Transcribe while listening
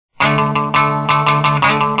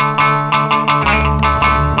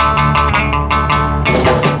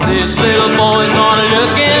This little boy's gonna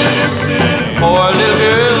looking for a little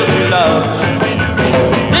girl to love.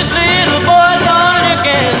 This little boy's gonna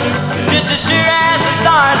looking just as sure as the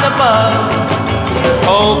stars above.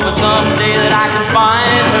 Hoping someday that I can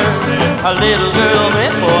find her, a little girl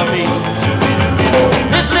meant for me.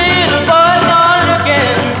 This little boy's gonna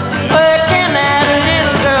looking, where can that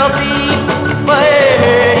little girl be?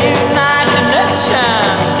 Where United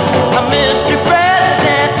Nations, a Mr.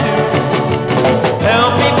 President too.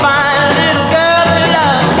 Help me find a little girl to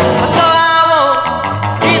love, so I won't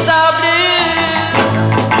be so blue.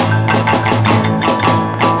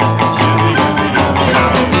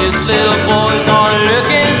 This little boy